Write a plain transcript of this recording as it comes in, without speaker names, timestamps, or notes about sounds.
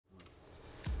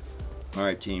All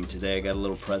right, team, today I got a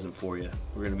little present for you.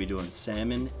 We're gonna be doing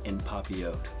salmon and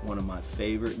papillote, one of my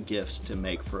favorite gifts to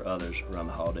make for others around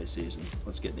the holiday season.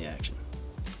 Let's get in the action.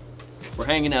 We're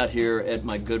hanging out here at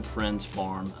my good friend's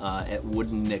farm, at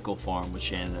Wooden Nickel Farm with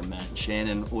Shannon and Matt.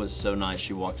 Shannon was so nice,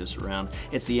 she walked us around.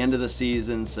 It's the end of the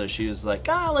season, so she was like,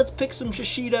 let's pick some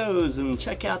shishitos and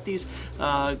check out these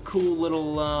cool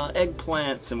little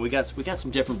eggplants, and we got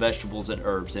some different vegetables and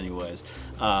herbs anyways.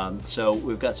 So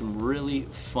we've got some really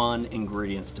fun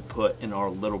ingredients to put in our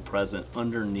little present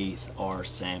underneath our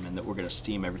salmon that we're gonna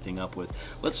steam everything up with.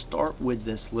 Let's start with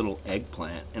this little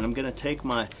eggplant, and I'm gonna take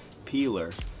my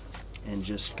peeler and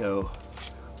just go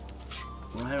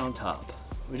right on top.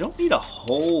 We don't need a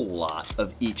whole lot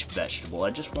of each vegetable.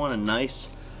 I just want a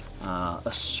nice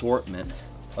assortment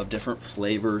of different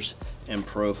flavors and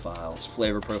profiles.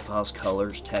 Flavor profiles,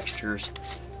 colors, textures.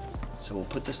 So we'll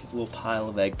put this little pile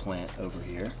of eggplant over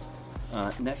here.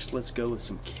 Next, let's go with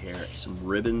some carrot, some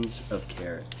ribbons of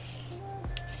carrot.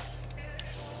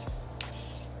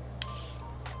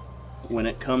 When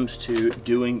it comes to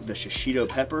doing the shishito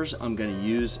peppers, I'm gonna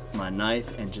use my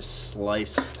knife and just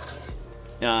slice.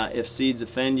 If seeds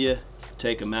offend you,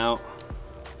 take them out.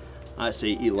 I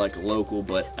say eat like a local,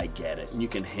 but I get it. And you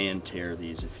can hand tear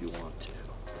these if you want to.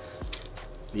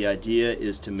 The idea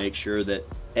is to make sure that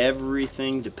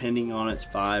everything, depending on its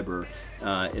fiber,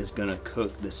 is gonna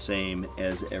cook the same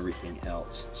as everything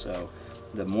else. So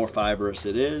the more fibrous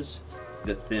it is,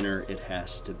 the thinner it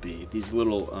has to be. These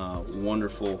little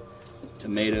wonderful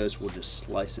tomatoes, we'll just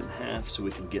slice in half so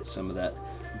we can get some of that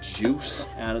juice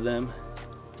out of them,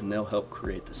 and they'll help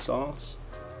create the sauce.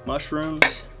 Mushrooms.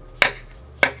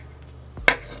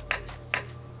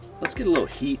 Let's get a little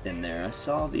heat in there. I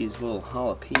saw these little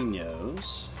jalapenos,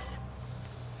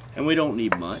 and we don't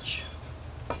need much.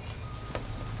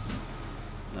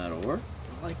 That'll work.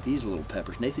 I like these little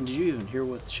peppers. Nathan, did you even hear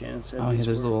what Shannon said? Oh, yeah,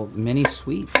 there's little mini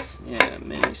sweets. Yeah,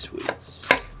 mini sweets.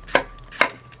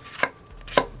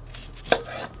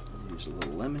 Use a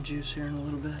little lemon juice here in a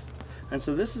little bit. And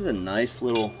so this is a nice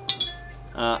little,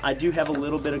 I do have a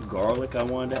little bit of garlic I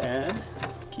wanted to add.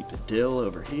 Keep the dill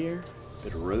over here, a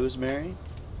bit of rosemary.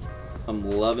 I'm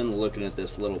loving looking at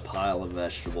this little pile of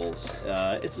vegetables.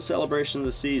 It's a celebration of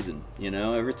the season, you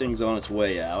know, everything's on its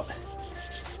way out.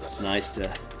 It's nice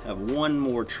to have one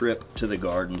more trip to the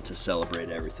garden to celebrate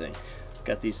everything.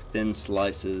 Got these thin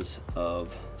slices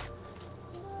of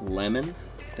lemon.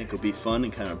 I think it'll be fun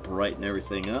and kind of brighten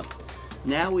everything up.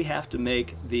 Now we have to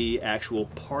make the actual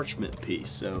parchment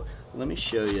piece. So let me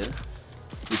show you.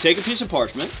 We take a piece of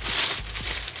parchment,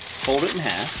 fold it in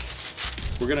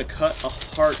half. We're gonna cut a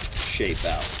heart shape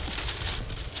out.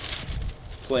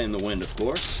 Play in the wind, of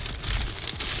course.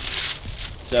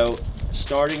 So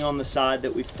starting on the side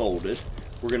that we folded,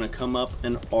 we're gonna come up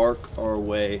and arc our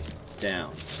way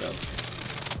down. So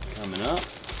coming up,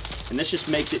 and this just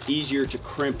makes it easier to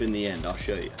crimp in the end. I'll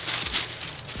show you.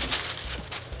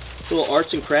 A little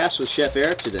arts and crafts with Chef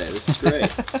Eric today. This is great.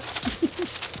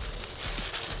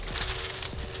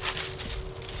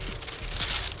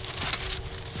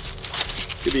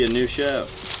 Could be a new show.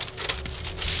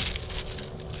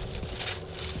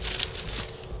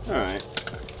 All right.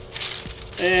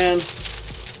 And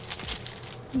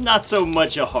not so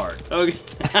much a heart. Okay.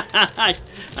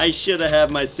 I should have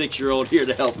had my 6-year-old here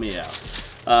to help me out.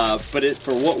 But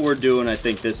for what we're doing, I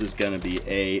think this is gonna be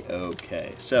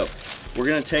a-okay. So we're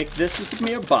gonna take, this is gonna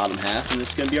be our bottom half, and this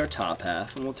is gonna be our top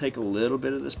half, and we'll take a little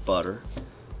bit of this butter.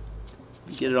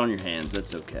 Get it on your hands,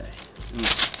 that's okay. And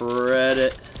spread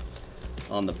it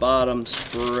on the bottom,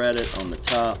 spread it on the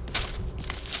top.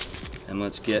 And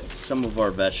let's get some of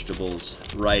our vegetables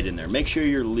right in there. Make sure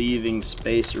you're leaving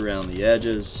space around the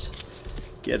edges.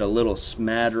 Get a little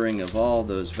smattering of all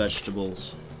those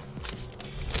vegetables.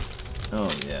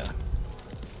 Oh yeah.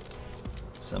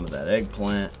 Some of that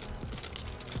eggplant.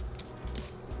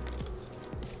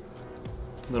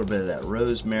 A little bit of that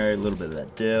rosemary, a little bit of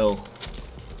that dill.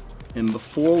 And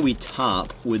before we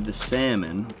top with the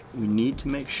salmon, we need to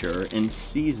make sure and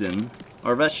season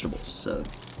our vegetables. So,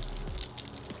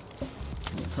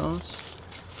 toss.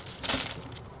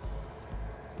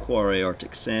 Kvaroy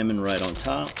Arctic salmon right on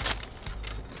top.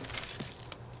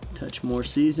 Touch more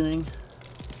seasoning.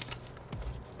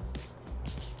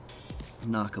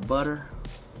 Knock of butter.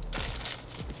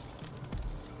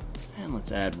 And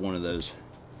let's add one of those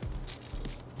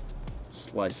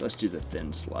slice. Let's do the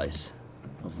thin slice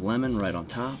of lemon right on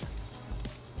top.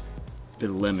 Bit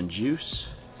of lemon juice.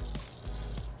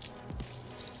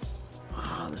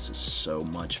 Ah, this is so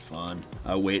much fun.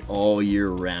 I wait all year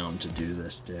round to do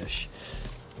this dish.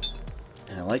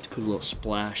 And I like to put a little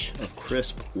splash of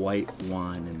crisp white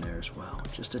wine in there as well,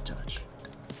 just a touch.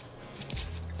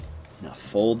 Now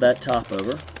fold that top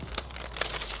over,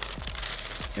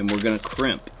 and we're gonna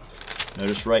crimp.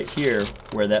 Notice right here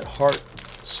where that heart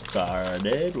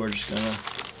started, we're just gonna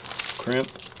crimp,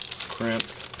 crimp,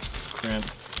 crimp,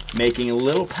 making a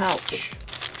little pouch.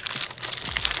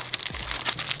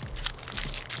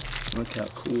 Look how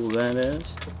cool that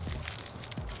is.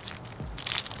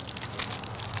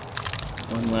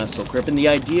 One last little crimp. And the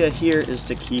idea here is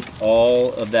to keep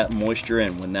all of that moisture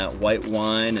in. When that white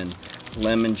wine and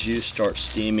lemon juice starts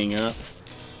steaming up,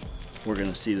 we're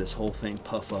gonna see this whole thing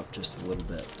puff up just a little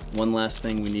bit. One last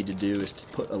thing we need to do is to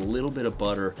put a little bit of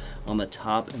butter on the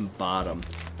top and bottom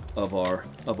of our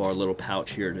little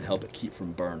pouch here to help it keep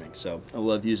from burning. So I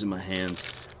love using my hands.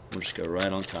 We'll just go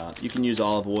right on top. You can use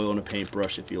olive oil and a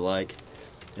paintbrush if you like.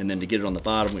 And then to get it on the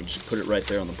bottom, we just put it right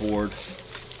there on the board.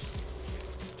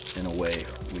 And away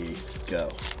we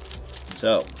go.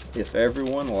 So if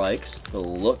everyone likes the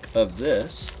look of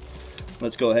this,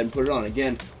 let's go ahead and put it on.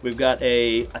 Again, we've got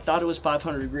I thought it was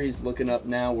 500 degrees, looking up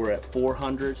now, we're at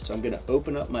 400. So I'm gonna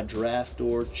open up my draft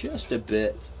door just a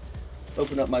bit,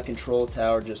 open up my control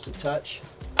tower just a touch.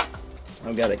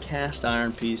 I've got a cast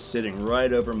iron piece sitting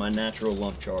right over my natural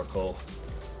lump charcoal.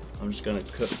 I'm just gonna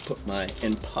put my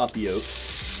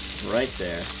Papillote right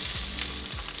there.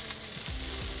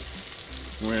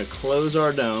 We're gonna close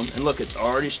our dome, and look, it's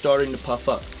already starting to puff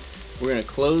up. We're gonna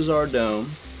close our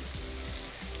dome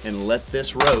and let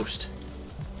this roast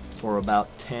for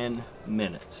about 10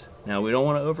 minutes. Now, we don't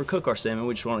want to overcook our salmon.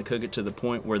 We just want to cook it to the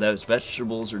point where those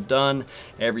vegetables are done,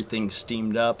 everything's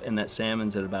steamed up, and that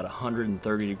salmon's at about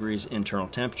 130 degrees internal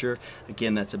temperature.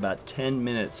 Again, that's about 10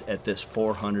 minutes at this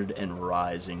 400 and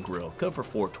rising grill. Go for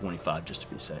 425 just to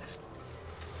be safe.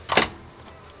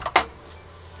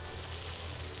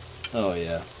 Oh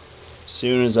yeah. As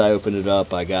soon as I opened it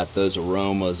up, I got those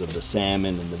aromas of the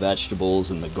salmon and the vegetables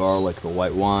and the garlic, the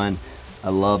white wine. I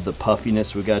love the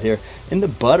puffiness we got here. And the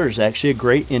butter's actually a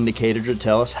great indicator to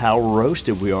tell us how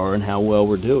roasted we are and how well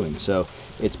we're doing. So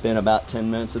it's been about 10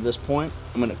 minutes at this point.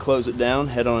 I'm gonna close it down,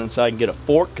 head on inside and get a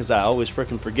fork, because I always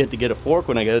freaking forget to get a fork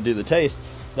when I gotta do the taste.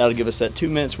 That'll give us that 2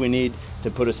 minutes we need to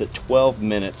put us at 12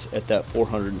 minutes at that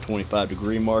 425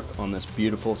 degree mark on this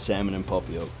beautiful salmon and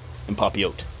Papillote. And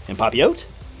Papillote. And Papillote?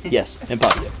 Yes, and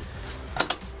Papillote.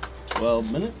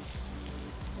 12 minutes.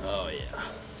 Oh yeah.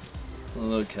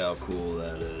 Look how cool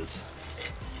that is.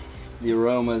 The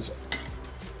aromas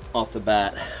off the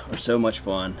bat are so much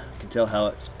fun. You can tell how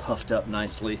it's puffed up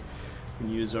nicely. We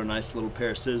can use our nice little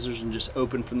pair of scissors and just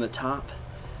open from the top.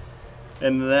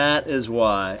 And that is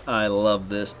why I love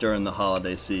this during the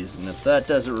holiday season. If that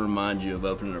doesn't remind you of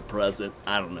opening a present,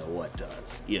 I don't know what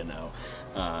does, you know.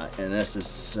 And this is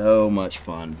so much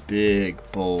fun. Big,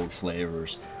 bold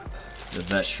flavors. The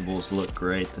vegetables look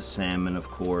great. The salmon, of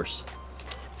course.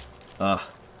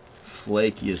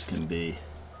 Flaky as can be.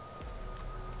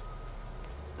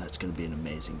 That's gonna be an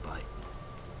amazing bite.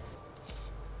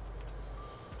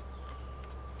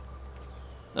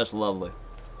 That's lovely.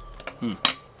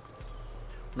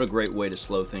 What a great way to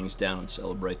slow things down and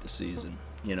celebrate the season.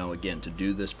 You know, again, to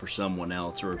do this for someone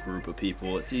else or a group of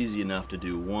people, it's easy enough to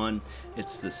do one.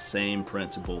 It's the same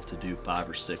principle to do 5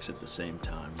 or 6 at the same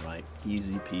time, right?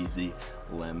 Easy peasy,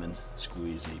 lemon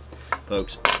squeezy.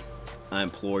 Folks, I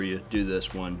implore you, do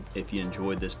this one. If you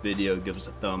enjoyed this video, give us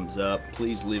a thumbs up.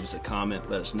 Please leave us a comment.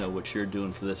 Let us know what you're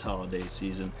doing for this holiday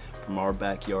season. From our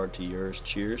backyard to yours,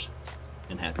 cheers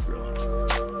and happy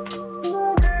grilling.